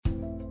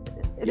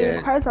it Yeah.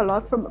 requires a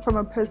lot from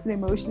a person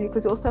emotionally,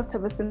 because you also have to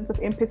have a sense of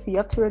empathy. You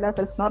have to realize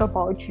that it's not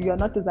about you. You're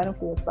not designing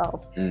for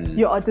yourself.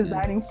 You are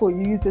designing for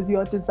users. You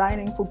are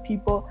designing for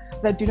people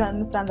that do not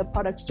understand the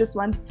product. You just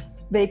want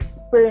the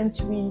experience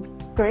to be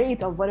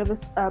great of whatever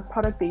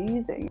product they're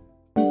using.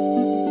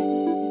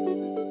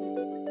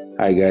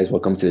 Hi guys,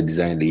 welcome to the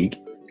Design League.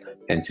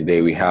 And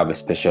today we have a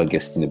special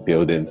guest in the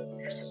building.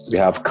 We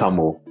have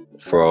Kamo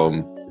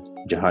from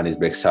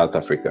Johannesburg, South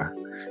Africa.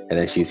 And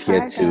then she's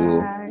here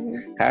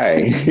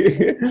Hi.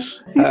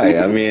 Hi.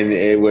 I mean,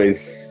 it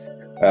was,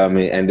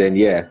 and then,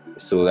 yeah.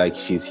 So like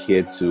she's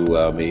here to,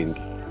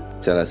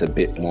 tell us a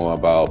bit more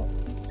about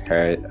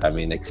her,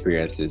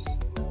 experiences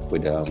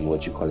with,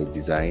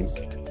 design.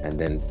 And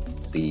then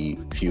the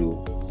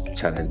few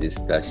challenges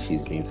that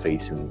she's been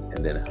facing,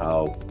 and then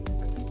how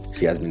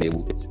she has been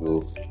able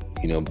to,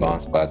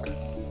 bounce back,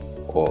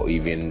 or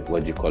even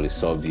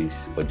solve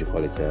these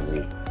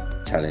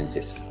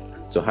challenges.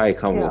 So hi,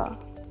 Kamo. Yeah.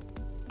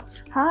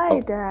 Hi,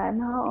 Dan.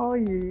 How are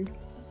you?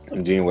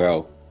 I'm doing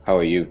well. How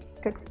are you?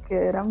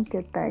 Good. I'm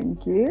good,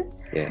 thank you.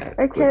 Yeah.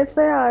 Okay,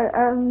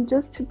 so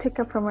just to pick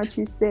up from what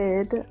you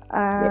said,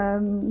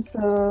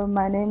 so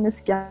my name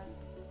is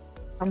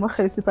Kamo,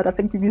 but I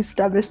think we've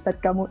established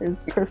that Kamo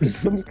is perfect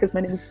for me because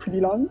my name is pretty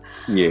long.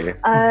 Yeah.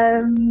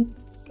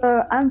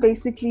 So I'm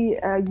basically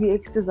a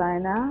UX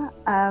designer.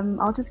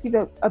 I'll just give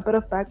you a bit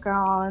of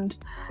background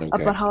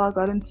about how I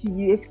got into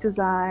UX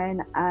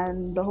design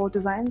and the whole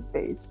design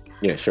space.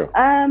 Yeah, sure.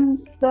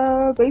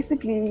 So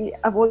basically,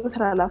 I've always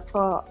had a love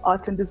for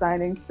art and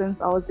designing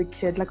since I was a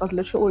kid. Like I was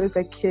literally always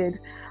a kid,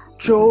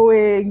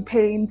 drawing,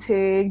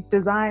 painting,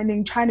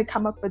 designing, trying to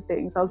come up with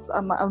things.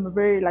 I'm a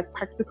very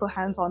practical,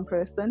 hands-on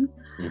person.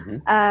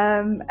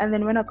 And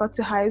then when I got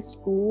to high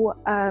school,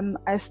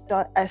 I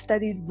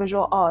studied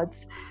visual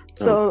arts.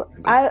 So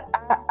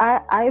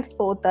I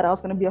thought that I was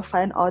going to be a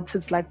fine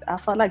artist. I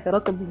felt like that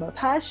was going to be my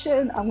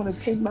passion. I'm going to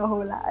paint my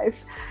whole life.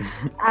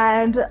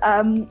 And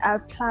I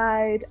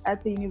applied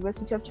at the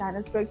University of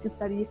Johannesburg to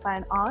study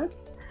fine arts.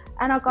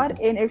 And I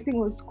got in, everything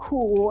was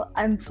cool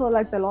until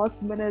the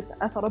last minute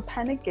I started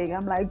panicking.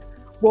 I'm like,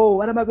 whoa,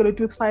 what am I going to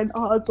do with fine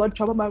arts? What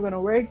job am I going to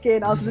work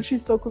in? I was literally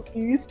so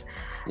confused.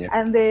 Yeah.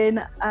 And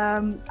then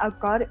I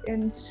got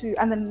into,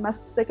 and then my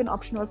second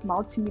option was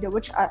multimedia,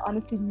 which I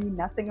honestly knew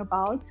nothing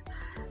about.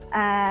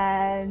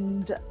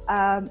 And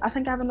I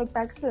think I haven't looked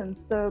back since.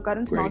 So got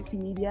into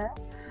multimedia,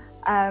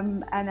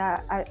 and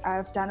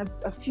I've done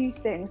a few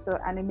things. So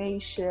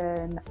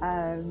animation,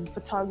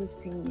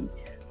 photography,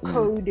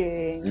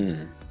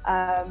 coding,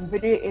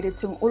 video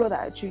editing, all of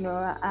that,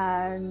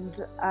 and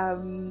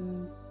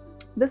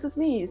this is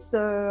me.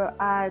 So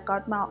I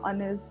got my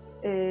honors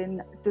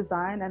in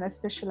design, and I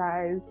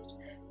specialized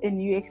in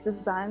UX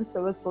design,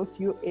 so it's both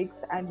UX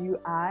and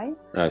UI.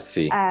 I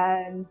see.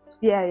 And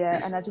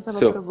and I just have a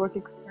bit of work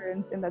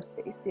experience in that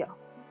space.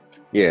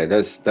 Yeah,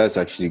 that's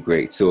actually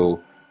great. So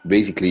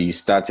basically, you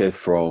started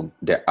from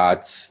the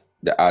art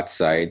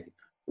side,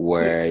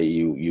 where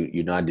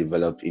you now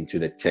developed into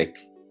the tech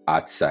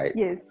art side.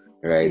 Yes.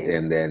 Right, yes.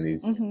 And then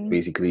it's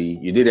basically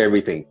you did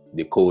everything,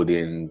 the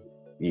coding.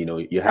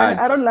 You had.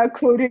 I don't like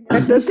coding. I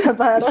don't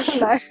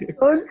like.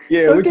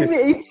 Don't give me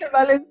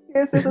HTML and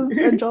CSS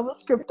and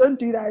JavaScript. Don't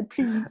do that,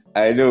 please.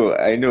 I know.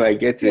 I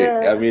get it.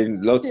 I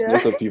mean, lots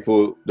of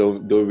people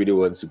don't really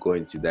want to go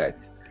into that.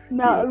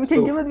 No, we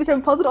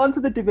can pass it on to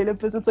the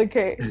developers. It's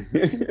okay.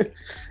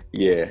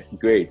 Yeah,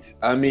 great.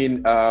 I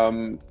mean,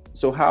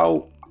 so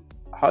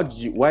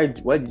why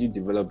did you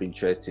develop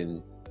interest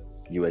in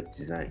UX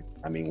design?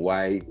 I mean,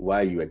 why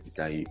UX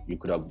design? You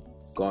could have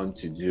gone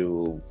to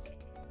do,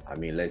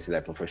 let's say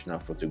professional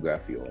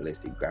photography, or let's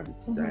say graphic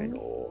design,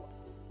 or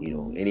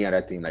any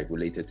other thing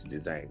related to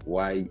design.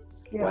 Why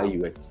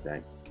UX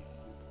design?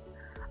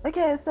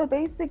 Okay, so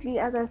basically,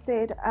 as I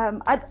said,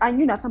 I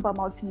knew nothing about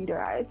multimedia,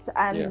 right?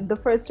 And the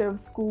first day of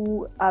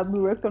school,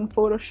 we worked on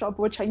Photoshop,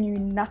 which I knew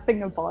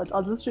nothing about. I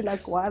was just really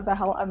why the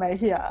hell am I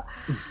here?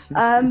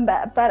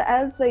 But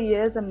as the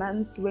years and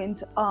months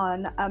went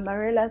on, I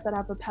realized that I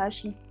have a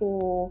passion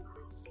for,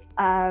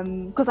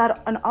 because I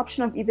had an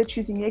option of either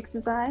choosing UX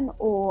design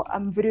or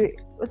video.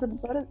 I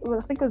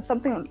think it was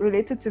something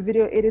related to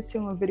video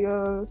editing or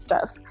video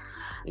stuff.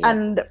 Yeah.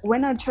 And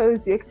when I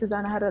chose UX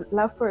design, I had a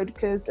love for it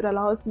because it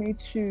allows me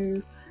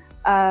to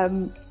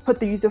put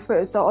the user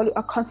first. So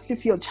I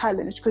constantly feel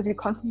challenged because you're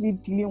constantly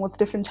dealing with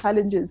different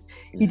challenges.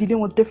 You're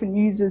dealing with different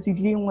users. You're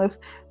dealing with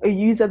a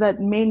user that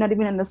may not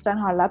even understand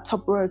how a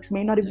laptop works,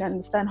 may not even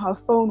understand how a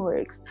phone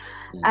works.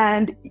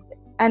 And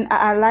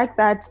I like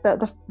that,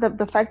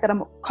 the fact that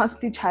I'm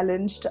constantly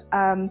challenged,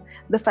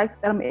 the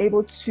fact that I'm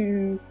able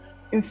to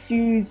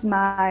infuse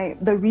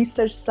the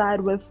research side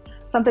with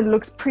something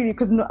looks pretty,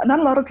 because not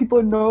a lot of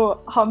people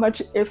know how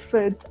much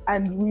effort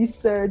and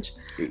research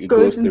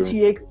goes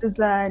into UX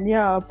design.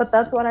 Yeah, but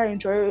that's what I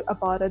enjoy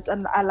about it,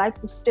 and I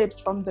like the steps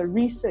from the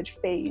research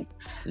phase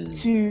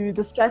to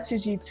the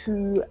strategy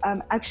to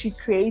actually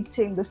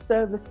creating the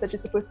service that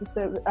you're supposed to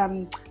serve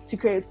to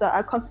create. So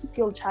I constantly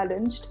feel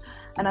challenged,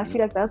 and I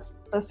feel like that's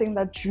the thing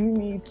that drew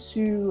me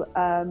to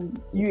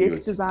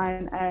UX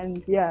design.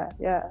 And yeah,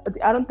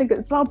 I don't think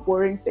it's not a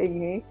boring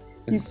thing.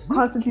 You're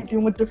constantly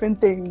dealing with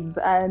different things,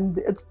 and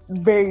it's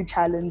very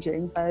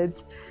challenging.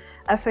 But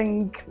I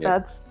think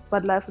that's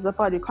what life is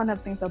about. You can't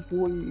have things that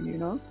bore you, you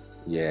know?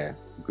 Yeah,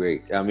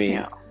 great. I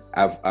mean,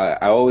 I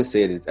always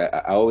say that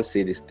I always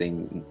say this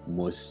thing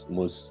most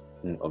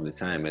of the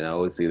time, and I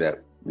always say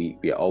that we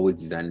are always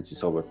designing to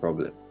solve a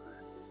problem.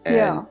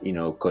 And you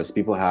know, because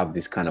people have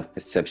this kind of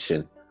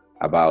perception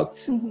about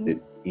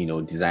you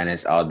know,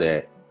 designers out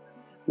there,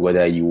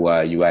 whether you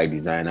are UI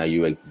designer,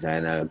 UX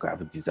designer,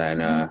 graphic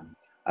designer,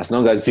 as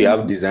long as you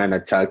have designer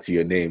tag to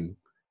your name,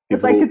 people,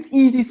 it's like it's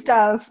easy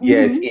stuff.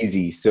 Yeah, it's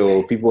easy.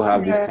 So people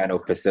have this kind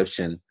of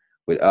perception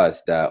with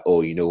us that,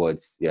 oh, you know what?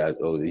 Yeah,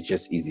 oh, it's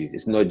just easy.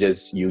 It's not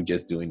just you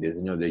just doing this.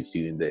 It's not just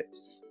you doing that.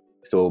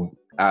 So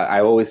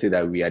I always say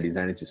that we are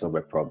designing to solve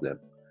a problem.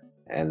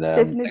 And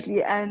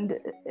definitely, and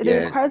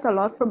it requires a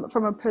lot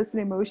from a person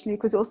emotionally,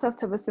 because you also have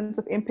to have a sense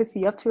of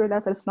empathy. You have to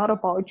realize that it's not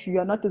about you.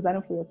 You're not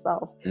designing for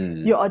yourself.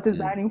 You are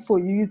designing for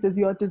users.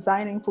 You are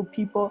designing for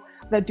people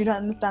that do not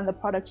understand the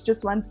product. You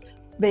just want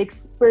the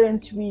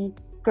experience to be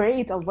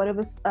great of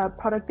whatever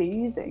product they're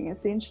using,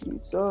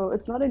 essentially. So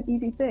it's not an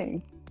easy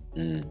thing.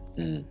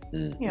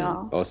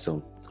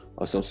 Awesome.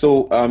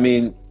 So I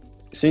mean,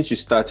 since you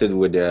started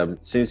with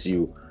since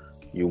you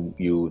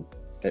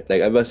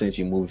like ever since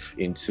you moved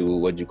into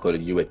what you call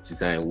UX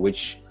design,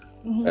 which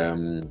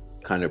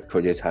kind of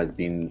project has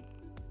been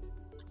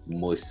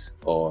most,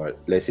 or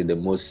let's say the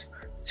most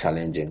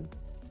challenging?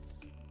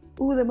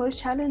 The most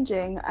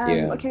challenging.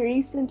 Okay,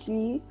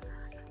 recently,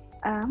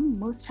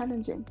 most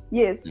challenging.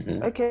 Yes.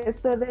 Okay,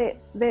 so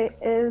there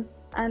is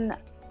an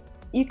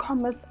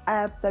e-commerce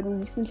app that we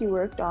recently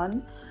worked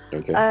on.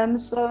 Okay.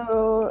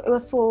 So it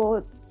was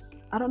for,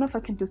 I don't know if I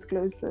can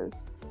disclose this,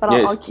 but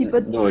I'll keep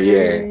it. No,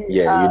 you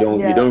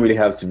don't really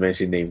have to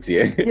mention names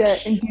here. Yeah,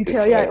 in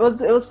detail. Yeah, it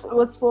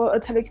was for a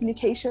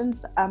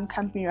telecommunications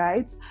company,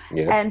 right?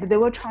 Yeah. And they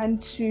were trying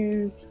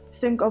to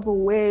think of a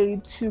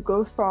way to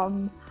go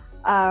from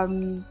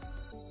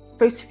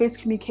face-to-face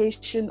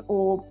communication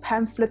or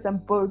pamphlets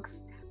and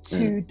books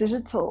to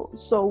digital.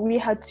 So we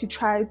had to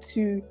try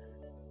to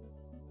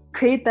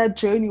create that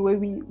journey where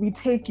we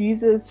take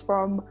users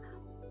from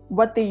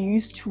what they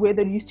used to where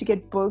they used to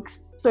get books.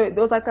 So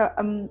there was like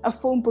a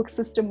phone book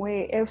system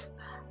where if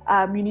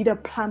you need a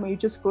plumber, you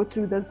just go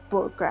through this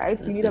book, right?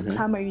 You need a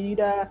plumber, you need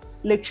a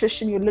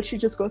electrician, you literally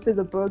just go through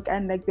the book,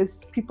 and like there's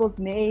people's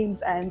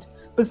names and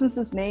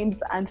businesses'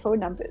 names and phone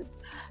numbers.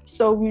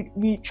 So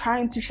we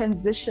trying to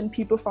transition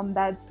people from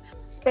that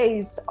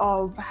space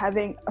of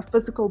having a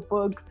physical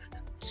book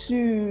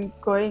to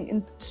going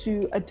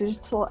into a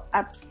digital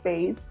app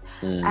space,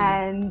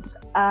 and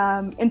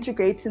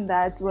integrating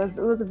that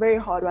was a very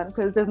hard one,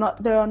 because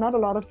there are not a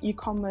lot of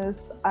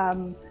e-commerce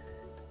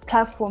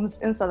platforms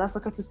in South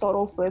Africa to start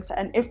off with,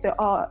 and if there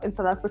are in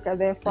South Africa,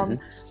 they're from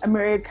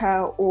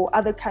America or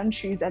other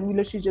countries, and we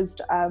literally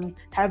just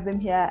have them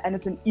here, and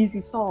it's an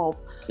easy solve.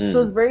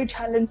 So it's very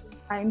challenging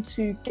trying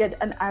to get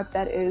an app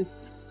that is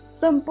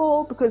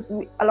simple, because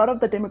a lot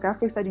of the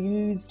demographics that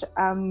used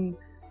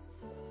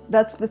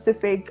that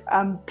specific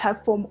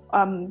platform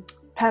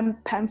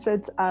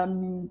pamphlet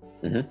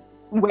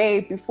way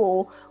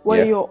before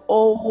were your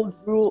old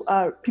rural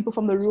people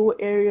from the rural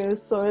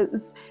areas. So it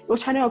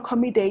was trying to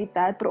accommodate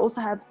that, but also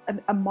have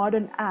a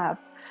modern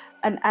app,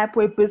 an app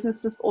where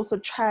businesses also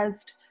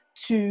trust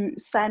to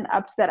sign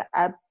up to that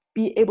app,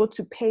 be able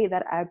to pay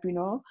that app, you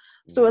know.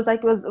 So it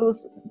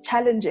was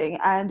challenging,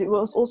 and it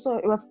was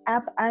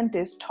app and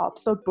desktop,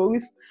 so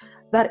both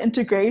that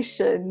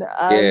integration.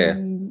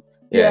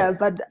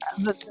 But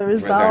the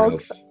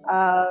results,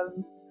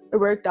 it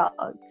worked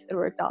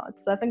out.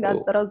 So I think that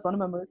was one of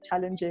my most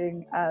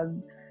challenging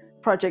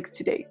projects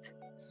to date.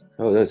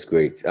 Oh, that's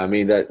great. I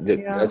mean,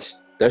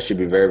 that should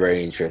be very,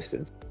 very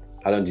interesting.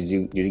 How long did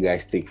you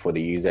guys take for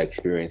the user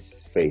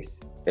experience phase?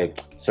 For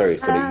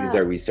the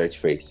user research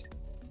phase?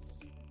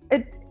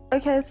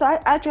 So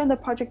I joined the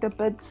project a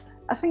bit.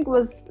 I think it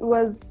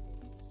was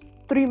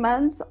 3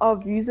 months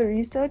of user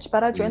research,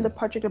 but I joined the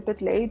project a bit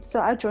late.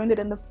 So I joined it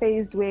in the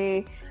phase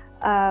where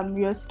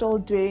you're still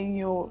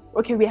doing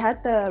we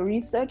had the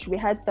research, we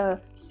had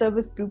the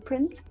service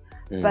blueprint,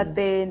 but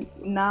then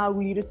now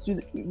we needed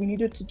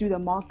to do the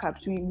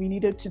markups. We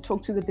needed to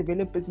talk to the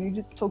developers, we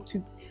needed to talk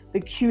to the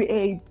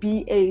QA,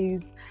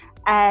 BAs,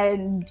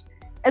 and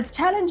it's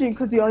challenging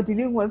because you're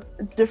dealing with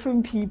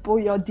different people.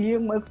 You're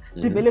dealing with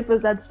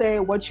developers that say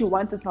what you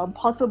want is not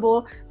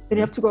possible. Then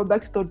you have to go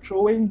back to the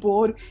drawing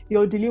board.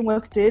 You're dealing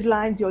with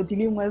deadlines. You're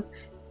dealing with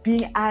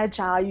being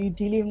agile. You're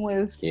dealing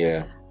with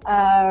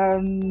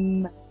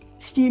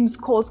Teams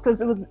calls,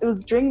 because it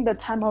was during the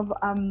time of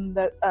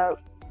the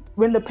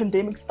when the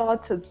pandemic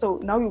started. So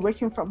now we're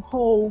working from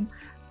home,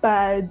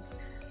 but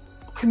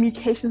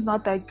communication's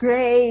not that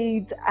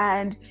great,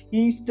 and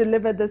you need to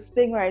deliver this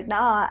thing right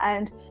now.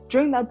 And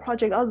during that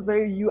project, I was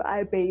very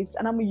UI based,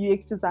 and I'm a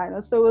UX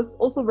designer, so it's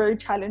also very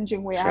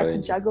challenging where I had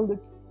to juggle the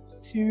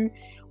two,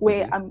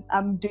 where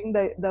I'm doing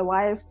the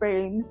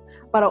wireframes,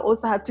 but I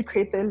also have to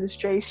create the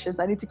illustrations.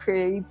 I need to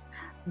create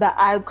the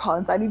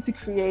icons. I need to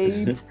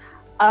create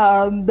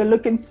the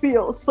look and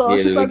feel. So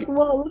she's like,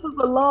 "Wow, this is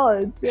a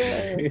lot."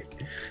 Yeah.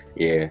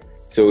 Yeah.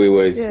 So it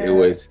was.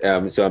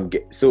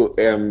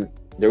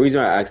 The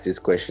reason I asked this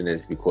question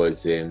is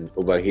because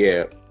over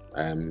here,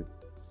 in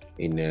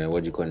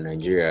what you call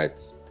Nigeria,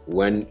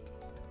 when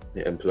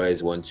the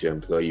employers want to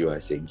employ you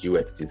as a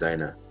UX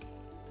designer,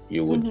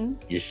 you would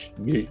you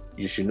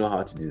should know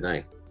how to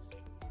design.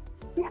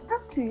 You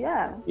have to,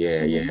 yeah.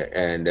 Yeah.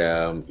 And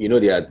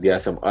there are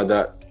some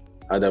other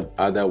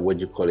what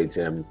you call it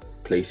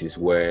places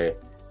where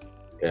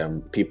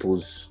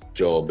people's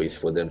job is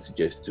for them to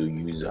just do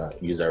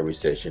user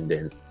research, and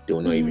then they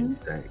will not even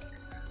design,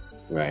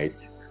 right?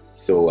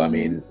 So I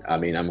mean,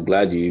 I'm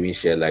glad you even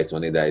shed light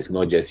on it, that it's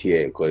not just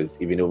here, because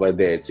even over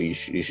there, so you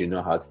should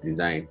know how to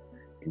design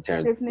in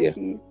terms.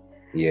 Definitely.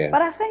 Yeah.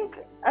 But I think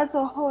as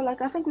a whole, I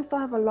think we still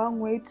have a long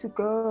way to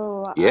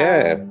go.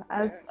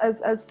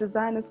 As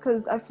designers,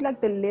 because I feel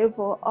like the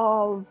level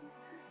of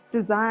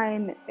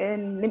design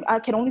I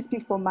can only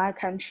speak for my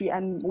country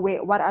and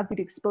what I've been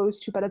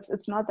exposed to, but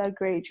it's not that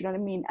great. You know what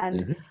I mean?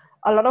 And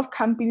a lot of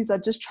companies are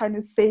just trying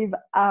to save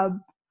up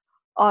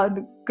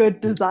on good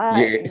design.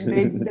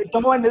 They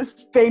don't want to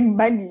spend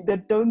money. They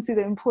don't see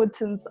the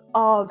importance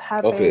of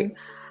having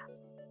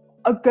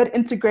a good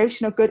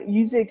integration, a good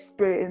user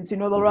experience.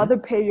 They'll rather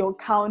pay your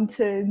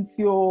accountants,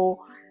 your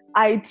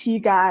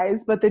IT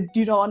guys, but they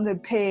do not want to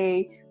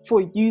pay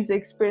for user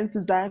experience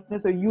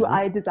designers or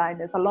UI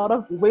designers. A lot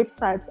of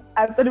websites,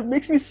 apps, and it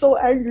makes me so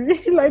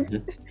angry. Like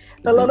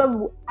a lot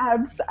of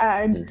apps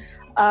and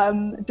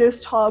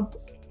desktop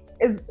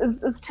is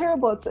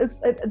terrible. It's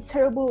a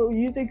terrible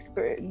user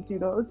experience,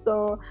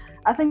 So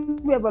I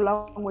think we have a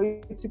long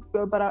way to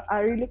go, but I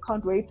really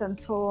can't wait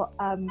until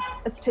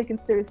it's taken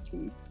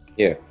seriously.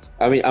 Yeah,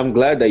 I mean, I'm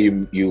glad that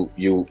you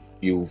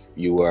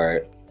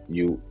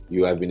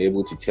have been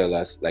able to tell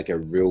us like a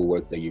real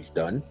work that you've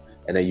done,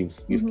 and then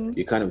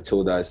you kind of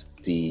told us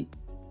the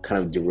kind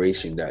of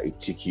duration that it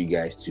took you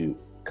guys to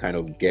kind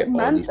of get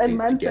all these things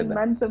together.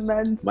 Months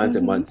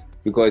and months,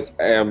 because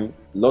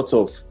lots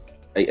of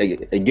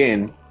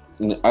again,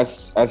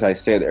 as I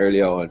said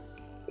earlier on,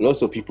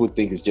 lots of people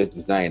think it's just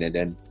design, and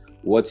then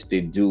what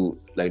they do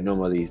like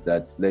normally is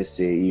that, let's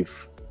say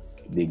if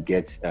they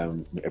get a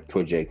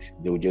project,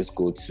 they'll just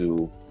go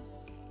to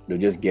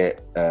maybe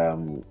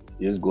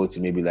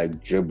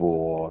like Dribble,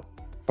 or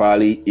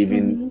probably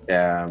even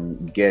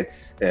get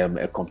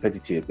a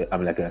competitor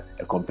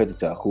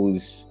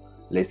whose,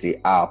 let's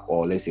say, app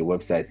or let's say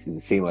website is the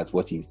same as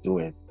what he's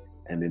doing,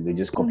 and then they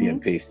just copy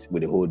and paste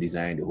with the whole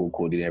design, the whole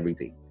code and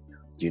everything.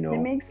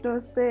 It makes no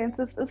sense.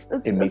 It's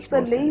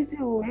the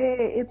lazy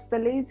way. It's the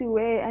lazy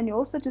way, and you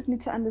also just need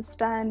to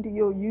understand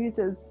your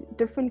users.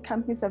 Different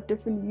companies have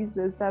different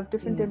users, they have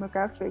different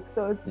demographics.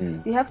 So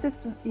you have to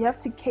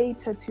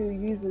cater to your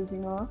users,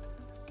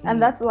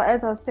 And that's why,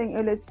 as I was saying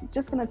earlier, it's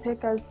just going to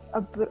take us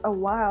a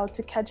while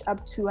to catch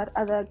up to what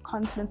other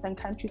continents and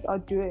countries are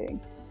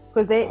doing,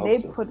 because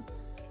they put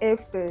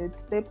effort.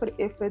 They put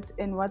effort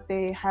in what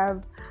they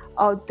have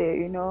out there,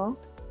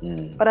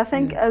 But I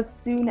think as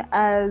soon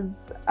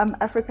as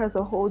Africa as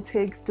a whole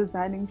takes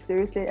designing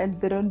seriously,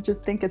 and they don't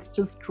just think it's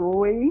just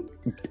drawing,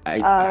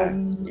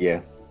 then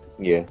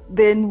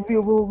we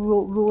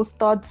will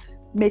start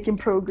making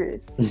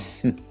progress.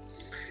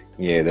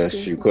 Yeah,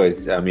 that's true.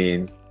 Because I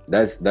mean,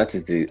 that's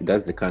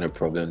the kind of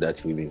problem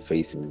that we've been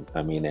facing.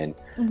 I mean, and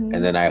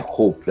then I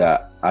hope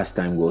that as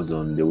time goes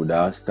on, they would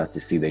start to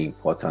see the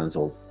importance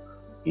of,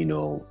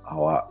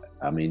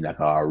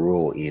 our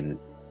role in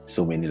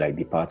so many like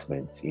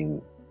departments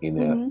in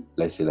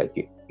let's say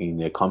like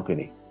in a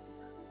company,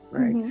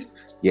 right?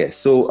 Yeah.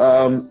 So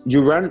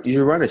you run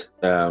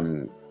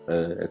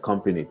a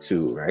company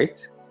too,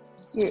 right?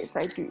 Yes,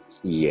 I do.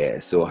 Yeah.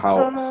 So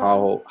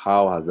how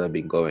has that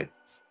been going?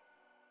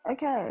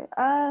 Okay.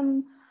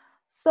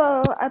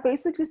 So I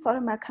basically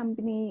started my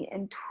company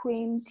in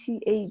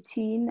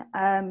 2018.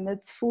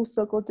 It's Full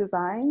Circle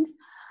Designs.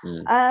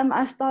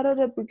 I started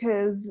it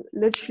because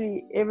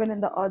literally everyone in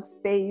the art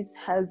space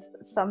has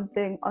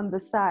something on the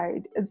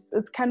side.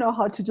 It's kind of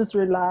hard to just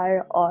rely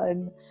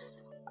on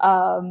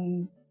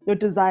your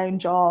design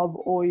job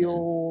or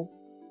your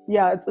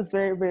it's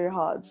very, very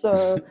hard.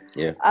 So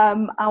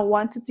I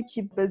wanted to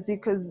keep busy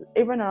because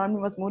everyone around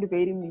me was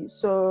motivating me.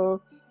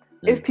 So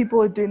if people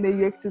were doing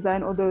the UX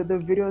design or the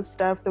video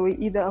stuff, they were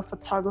either a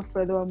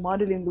photographer, they were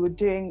modeling, they were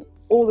doing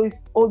all these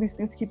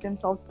things to keep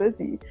themselves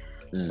busy.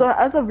 So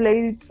as of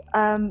late,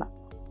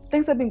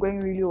 things have been going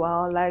really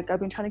well. Like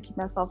I've been trying to keep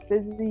myself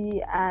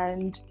busy,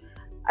 and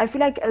I feel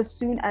like as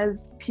soon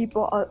as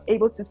people are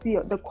able to see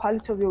the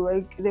quality of your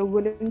work, they're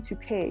willing to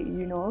pay,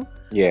 you know?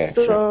 Yeah,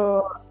 so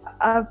sure.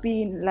 I've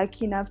been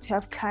lucky enough to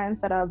have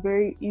clients that are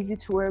very easy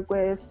to work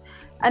with.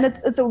 And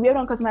it's a weird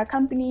one because my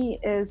company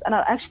is, and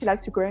I'd actually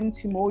like to go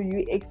into more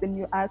UX than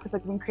UI because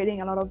I've been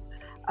creating a lot of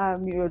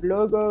your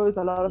logos,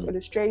 a lot of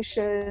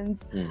illustrations.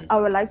 I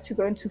would like to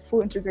go into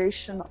full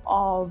integration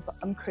of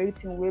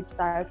creating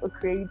websites or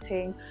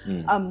creating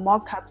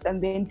mock-ups,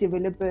 and then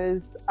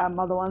developers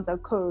are the ones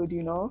that code,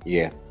 you know.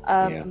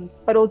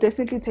 But it'll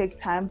definitely take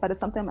time, but it's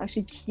something I'm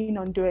actually keen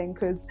on doing,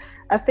 because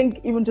I think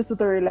even just with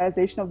the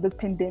realization of this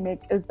pandemic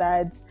is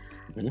that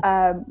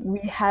we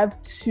have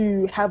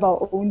to have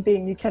our own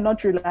thing. You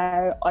cannot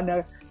rely on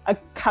a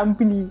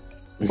company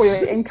for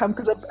your income,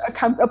 because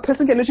a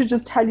person can literally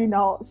just tell you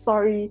now,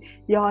 sorry,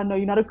 no,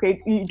 you're not a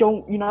great fit in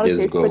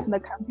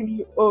the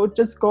company, or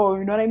just go,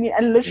 you know what I mean?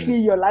 And literally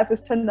your life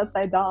is turned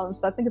upside down.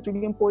 So I think it's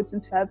really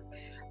important to have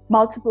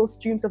multiple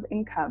streams of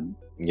income.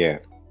 Yeah.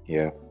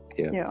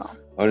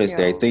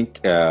 Honestly, I think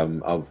I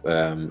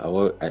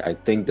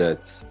think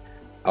that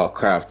our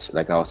craft,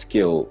 like our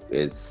skill,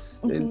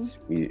 is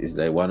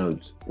like one of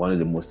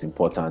the most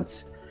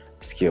important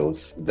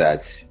skills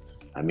that,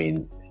 I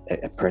mean,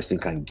 a person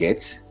can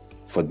get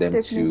for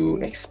them to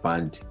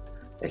expand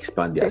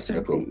their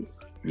circle,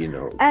 you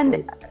know.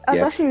 And I was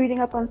actually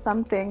reading up on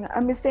something.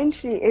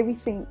 Essentially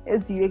everything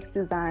is UX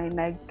design.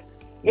 Like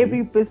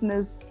every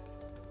business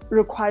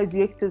requires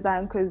UX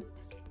design, because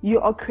you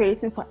are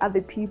creating for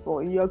other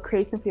people, you're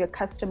creating for your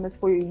customers,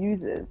 for your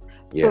users.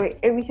 So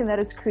everything that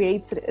is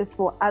created is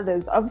for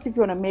others. Obviously, if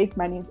you want to make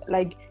money,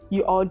 like,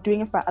 you are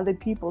doing it for other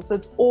people. So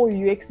it's all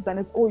UX design,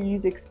 it's all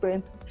user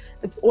experiences.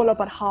 It's all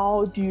about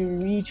how do you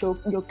reach your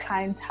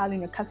clientele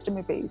and your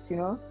customer base, you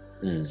know?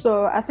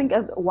 So I think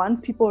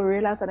once people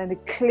realize that and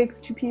it clicks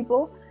to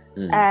people,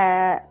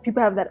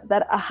 people have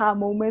that aha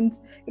moment,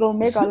 it'll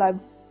make our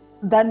lives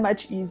that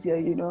much easier,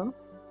 you know?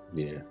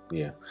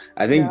 Yeah.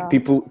 I think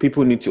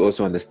people need to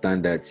also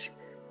understand that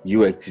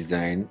UX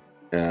design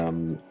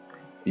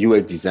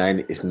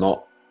is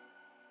not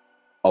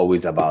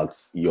always about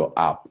your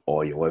app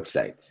or your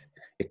website.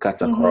 It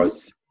cuts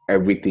across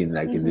everything,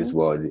 like in this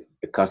world.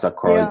 It cuts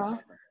across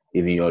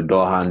even your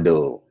door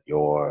handle,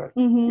 your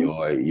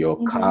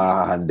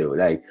car handle,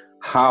 like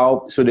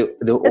how. So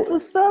it's a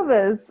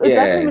service. It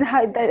doesn't even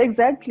hide that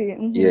exactly.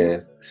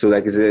 Yeah. So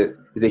like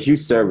it's a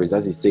huge service,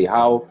 as you say.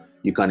 How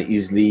you can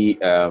easily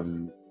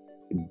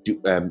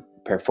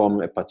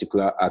perform a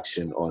particular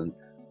action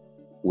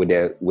with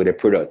a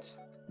product,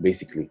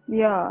 basically.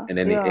 And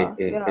then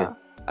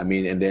I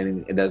mean, and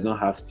then it does not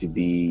have to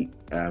be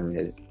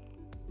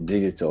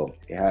digital.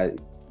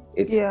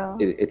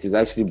 It is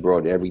actually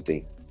broad,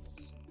 everything.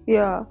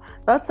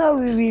 That's how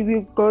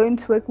we go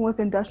into working with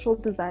industrial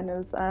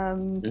designers. I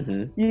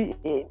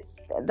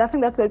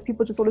think that's where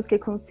people just always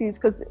get confused,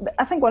 because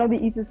I think one of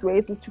the easiest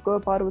ways is to go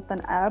about it with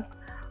an app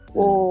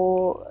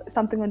or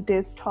something on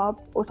desktop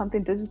or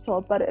something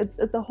digital, but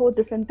it's a whole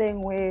different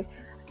thing where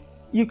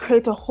you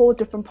create a whole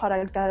different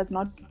product that has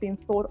not been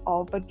thought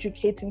of, but you're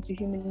catering to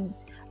human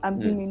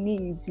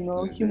needs, you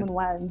know, human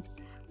wants.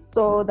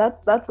 So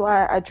that's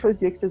why I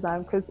chose UX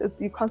design, because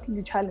you're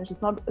constantly challenged.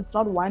 It's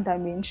not one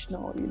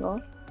dimensional, you know.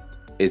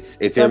 It's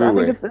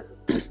everywhere. I think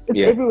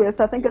it's everywhere.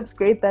 So I think it's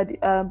great that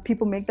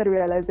people make that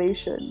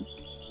realization.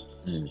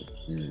 I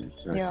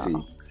see.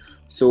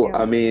 So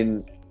I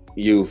mean,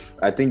 you've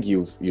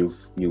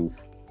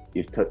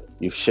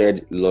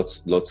shared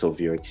lots of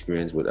your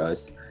experience with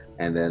us,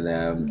 and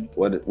then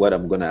what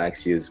I'm gonna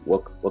ask you is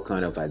what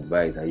kind of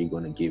advice are you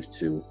gonna give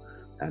to,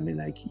 I mean,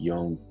 like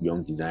young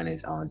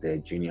designers out there,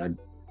 junior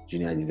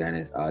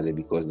designers out there,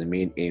 because the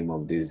main aim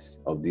of this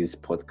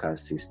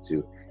podcast is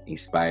to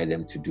inspire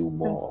them to do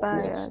more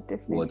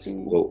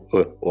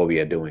what we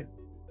are doing.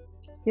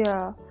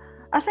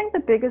 I think the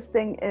biggest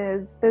thing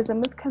is there's a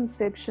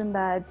misconception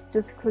that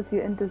just because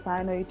you're in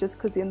design or just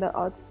because you're in the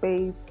art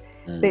space,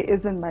 there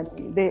isn't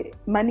money. There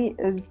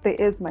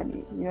is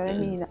money, you know what I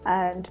mean?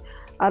 And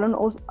I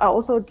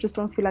also just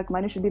don't feel like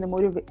money should be a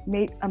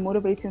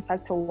motivating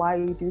factor why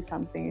you do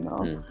something, you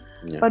know.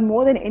 But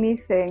more than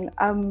anything,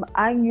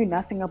 I knew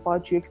nothing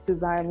about UX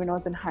design when I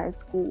was in high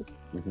school.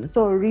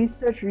 So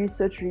research. You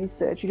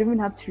don't even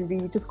have to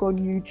read, just go on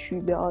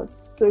YouTube. There are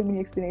so many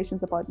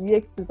explanations about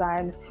UX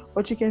design,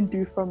 what you can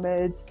do from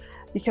it.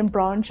 You can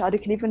branch out, you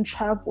can even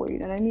travel, you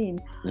know what I mean?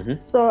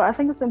 So I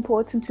think it's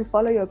important to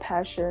follow your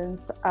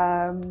passions,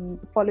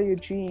 follow your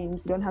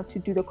dreams. You don't have to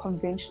do the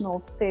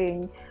conventional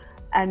thing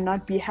and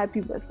not be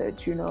happy with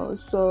it, you know.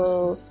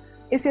 So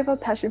if you have a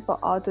passion for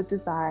art or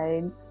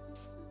design,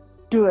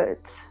 do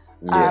it.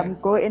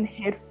 Go in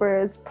head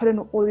first, put in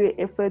all your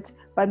effort,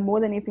 but more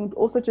than anything,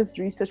 also just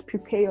research,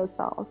 prepare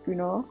yourself, you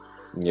know.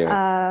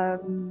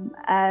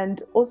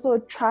 And also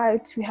try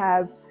to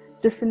have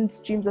different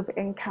streams of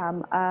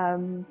income.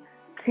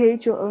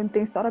 Create your own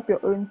thing, start up your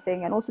own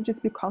thing, and also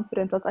just be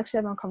confident. I was actually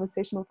having a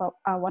conversation with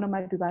one of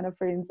my designer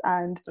friends,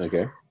 and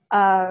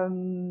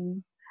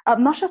I'm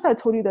not sure if I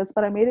told you this,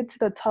 but I made it to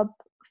the top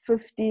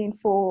 15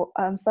 for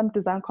some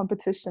design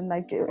competition,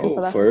 like in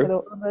South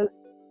Africa.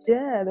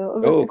 Yeah, there were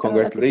over Oh, 600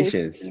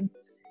 congratulations. applications.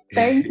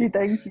 Thank you.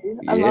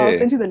 I'll Yeah.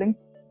 send you the link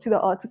to the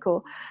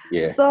article.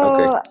 Yeah.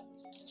 So,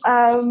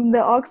 Okay. they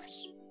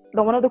asked,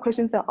 one of the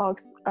questions they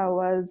asked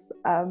was,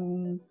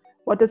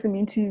 what does it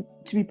mean to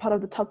be part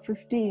of the top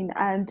 15?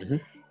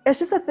 And it's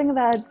just a thing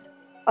that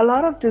a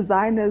lot of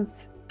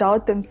designers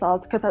doubt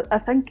themselves, because I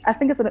think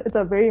it's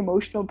a very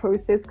emotional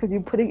process, because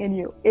you're putting in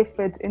your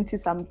effort into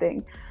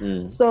something.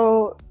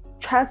 So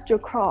trust your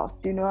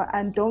craft,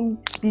 and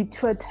don't be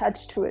too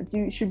attached to it.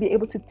 You should be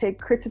able to take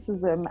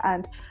criticism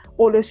and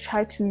always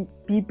try to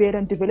be better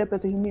and develop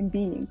as a human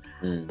being.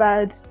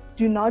 But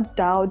do not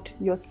doubt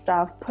your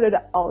stuff. Put it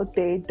out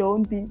there.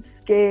 Don't be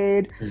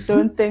scared.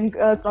 Don't think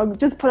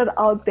just put it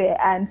out there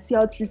and see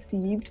how it's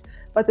received.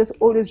 But there's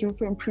always room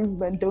for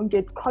improvement. Don't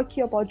get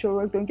cocky about your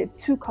work. Don't get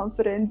too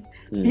confident.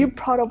 Be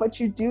proud of what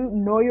you do.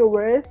 Know your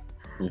worth,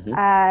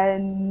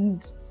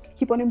 and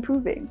keep on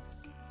improving.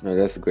 No,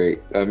 that's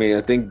great. I mean,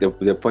 I think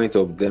the point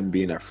of them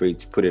being afraid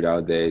to put it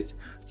out there is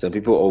some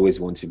people always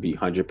want to be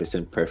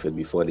 100% perfect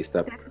before they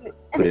start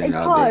putting it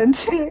out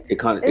there. It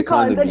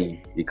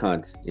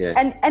can't. Yeah.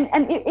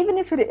 And even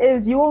if it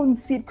is, you won't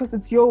see it because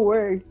it's your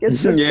work.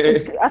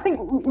 I think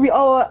we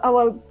are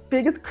our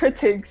biggest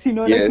critics,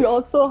 Like we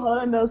are so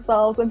hard on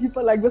ourselves, and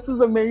people are like, this is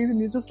amazing.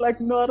 You're just like,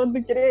 no, I don't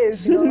think it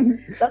is.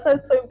 That's why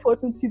it's so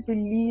important to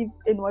believe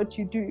in what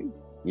you do.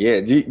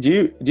 Yeah. Do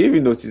you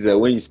even notice that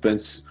when you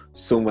spend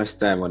so much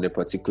time on a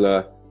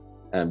particular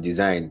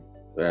design,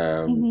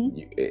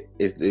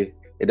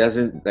 it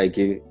doesn't like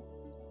it.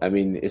 I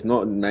mean, it's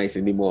not nice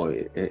anymore.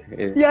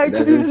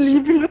 Because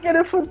you've been looking at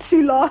it for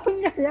too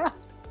long. Yeah.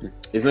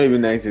 It's not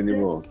even nice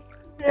anymore.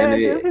 Yeah,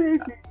 definitely.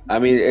 I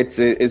mean,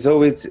 it's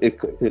always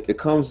it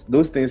comes.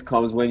 Those things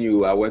comes when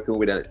you are working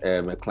with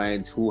a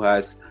client who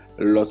has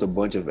a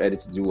bunch of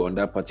edits to do on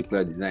that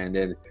particular design.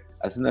 Then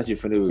as soon as you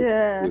finish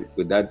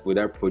with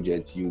that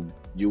project, you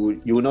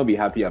will not be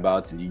happy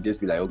about it. You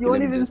just be like, okay, you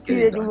won't even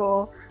see it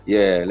anymore.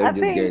 Yeah, let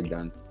me just get it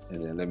done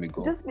and then let me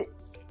go.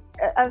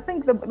 I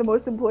think the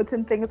most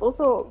important thing is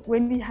also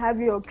when you have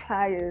your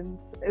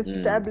clients,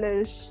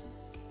 establish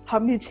how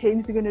many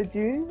changes you're going to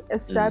do,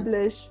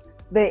 establish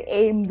the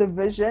aim, the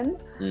vision.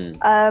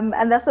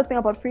 And that's the thing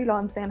about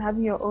freelancing and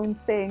having your own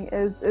thing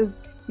is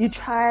you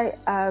try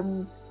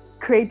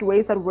create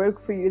ways that work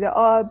for you. There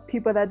are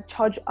people that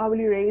charge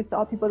hourly rates. There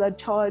are people that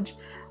charge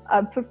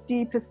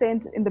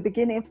 50% in the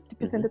beginning,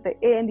 50% at the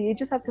end. You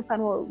just have to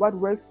find what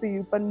works for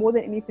you. But more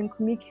than anything,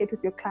 communicate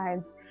with your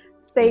clients.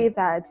 Say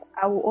that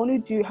I will only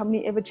do how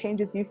many ever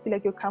changes you feel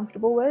like you're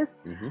comfortable with,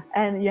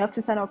 and you have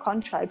to sign a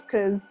contract,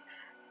 because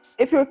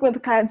if you're working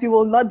with clients, you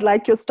will not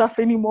like your stuff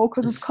anymore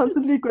because it's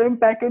constantly going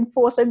back and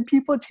forth, and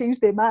people change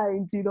their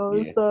minds,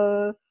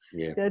 So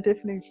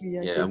definitely.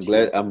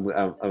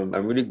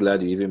 I'm really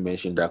glad you even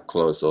mentioned that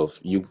clause of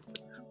you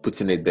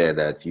putting it there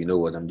that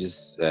I'm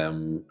just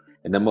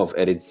the number of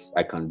edits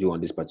I can do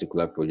on this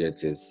particular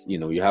project is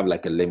you have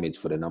like a limit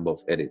for the number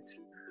of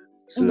edits.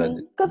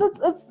 Because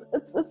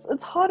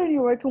it's hard when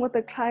you're working with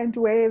a client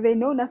where they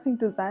know nothing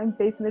design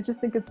based and they just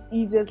think it's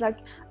easy. It's like,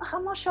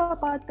 I'm not sure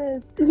about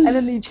this, and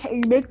then you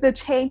make the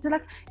change. They're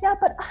like, yeah,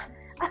 but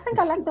I think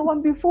I like the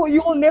one before.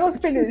 You will never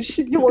finish.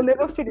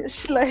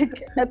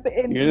 Like at the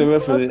end. You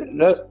never finish.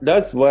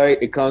 That's why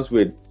it comes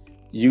with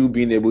you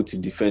being able to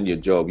defend your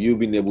job. You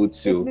being able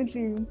to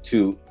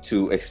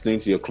explain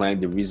to your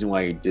client the reason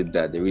why you did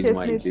that, the reason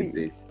why you did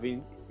this. I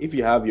mean, if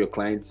you have your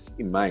clients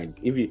in mind,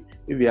 if you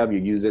have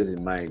your users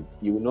in mind,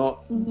 you will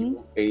not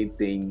do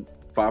anything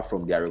far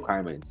from their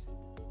requirements.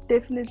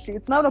 Definitely.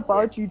 It's not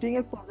about you doing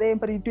it for them,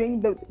 but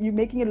you're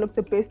making it look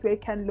the best way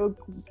it can look,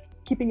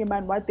 keeping in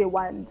mind what they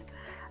want.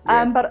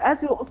 But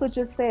as you're also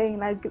just saying,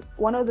 like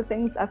one of the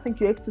things I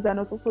think UX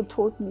designers also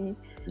taught me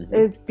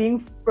is being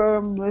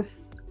firm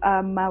with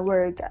my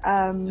work.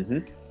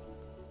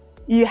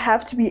 You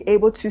have to be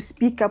able to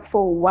speak up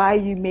for why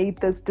you made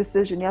this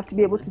decision. You have to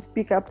be able to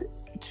speak up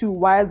to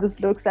why this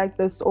looks like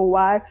this, or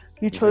why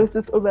you chose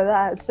this over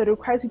that. So it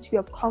requires you to be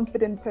a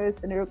confident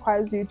person. It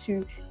requires you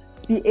to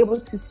be able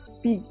to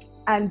speak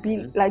and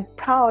be like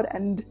proud,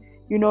 and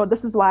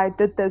this is why I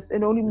did this.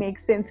 It only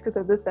makes sense because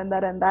of this and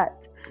that and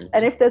that.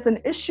 And if there's an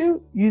issue,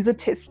 use a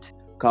test.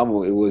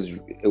 Kamo,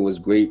 it was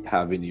great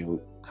having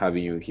you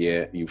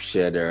here. You've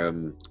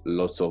shared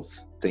lots of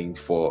things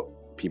for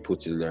people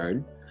to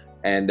learn.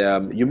 And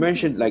you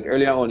mentioned, like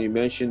earlier on,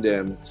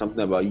 something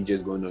about you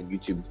just going on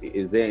YouTube.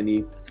 Is there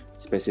any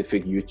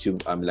specific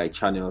YouTube like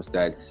channels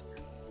that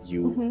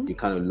you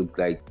kind of looked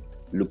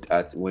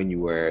at when you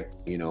were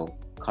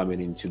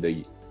coming into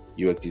the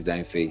UX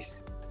design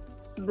phase?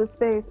 The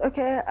space.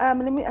 Okay,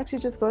 let me actually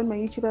just go on my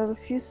YouTube. I have a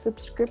few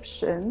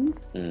subscriptions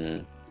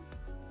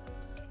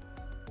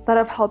that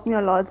have helped me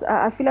a lot.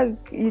 I feel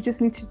like you just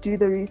need to do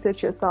the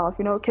research yourself.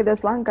 Okay,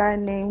 there's one guy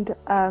named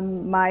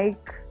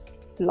Mike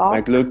Locke.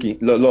 Mike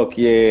Locke,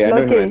 yeah,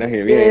 I know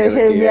him.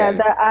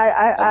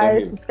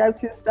 I subscribe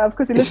to his stuff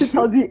because he literally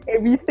tells you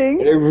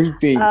everything.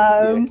 Everything,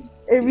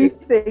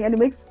 and it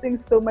makes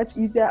things so much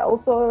easier. I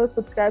also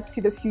subscribe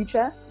to The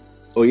Future.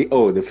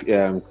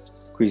 The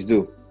Chris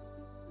Do.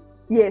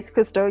 Yes,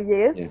 Christo,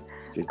 yes.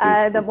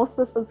 And I'm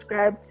also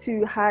subscribed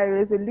to High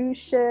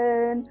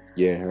Resolution.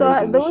 Yeah. So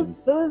Resolution.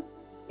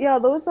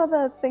 those are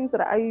the things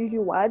that I usually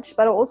watch.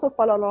 But I also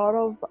follow a lot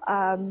of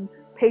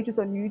pages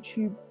on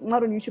YouTube,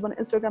 not on YouTube, on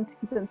Instagram, to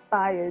keep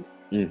inspired.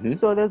 Mm-hmm.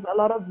 So there's a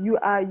lot of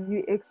UI,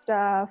 UX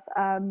stuff,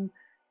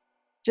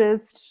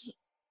 just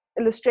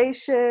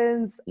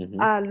illustrations,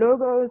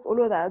 logos,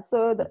 all of that.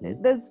 So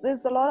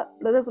there's a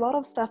lot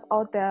of stuff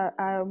out there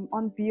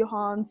on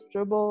Behance,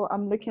 Dribbble.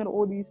 I'm looking at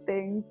all these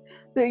things,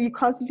 so you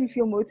constantly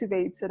feel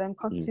motivated and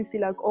constantly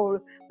feel like, oh,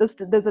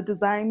 there's a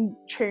design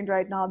trend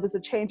right now. There's a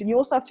change, and you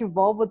also have to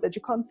evolve with it.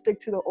 You can't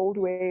stick to the old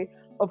way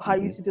of how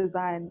you used to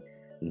design.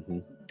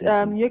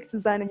 UX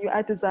design and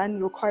UI design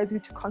requires you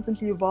to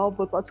constantly evolve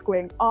with what's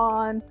going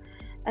on,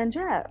 and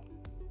yeah.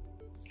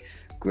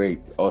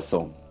 Great,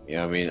 awesome.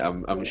 Yeah, I mean,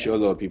 I'm sure a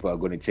lot of people are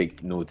going to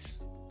take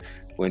notes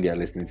when they are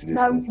listening to this.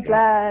 I'm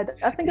glad.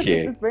 I think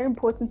it's very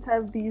important to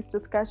have these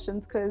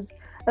discussions, because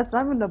it's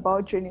not even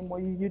about you anymore.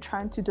 You're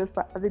trying to do it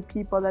for other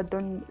people that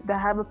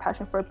have a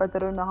passion for it, but they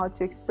don't know how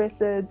to express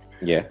it.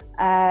 Yeah.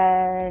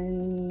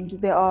 And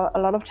there are a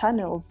lot of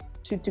channels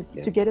to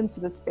get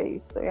into the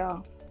space. So yeah.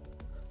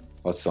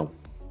 Awesome.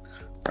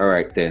 All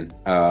right then.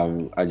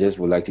 I just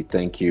would like to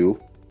thank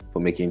you for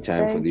making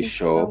time for this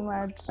show. So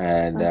much.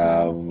 And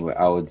I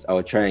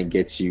would try and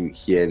get you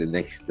here in the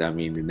next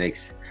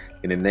episodes.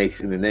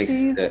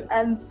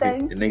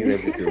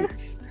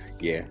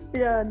 Yeah.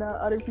 Yeah, no,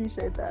 I'd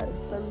appreciate that.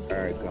 All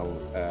right, Kamu.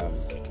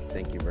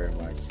 Thank you very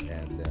much,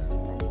 and